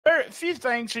a few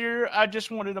things here I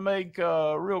just wanted to make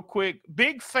real quick.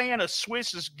 Big fan of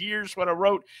Swiss's gears, what I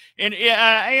wrote. And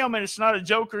I am, and it's not a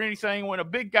joke or anything. When a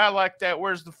big guy like that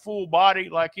wears the full body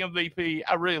like MVP,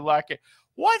 I really like it.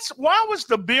 Why was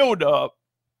the build-up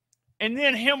and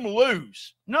then him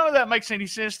lose? None of that makes any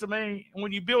sense to me.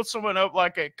 When you build someone up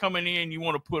like that coming in, you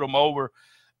want to put them over.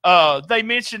 They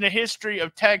mentioned the history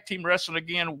of tag team wrestling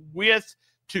again with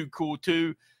Too Cool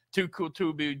 2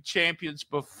 being champions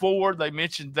before. They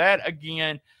mentioned that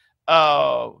again.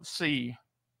 Let's see.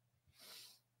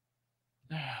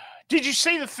 Did you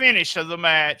see the finish of the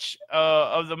match,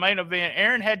 of the main event?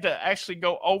 Aaron had to actually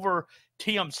go over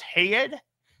Tim's head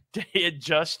to hit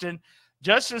Justin.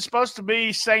 Justin's supposed to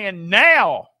be saying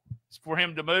now for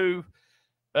him to move.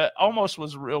 Almost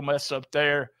was a real mess up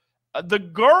there. The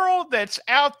girl that's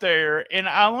out there, and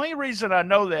the only reason I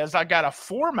know that is I got a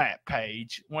format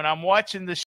page when I'm watching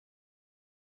this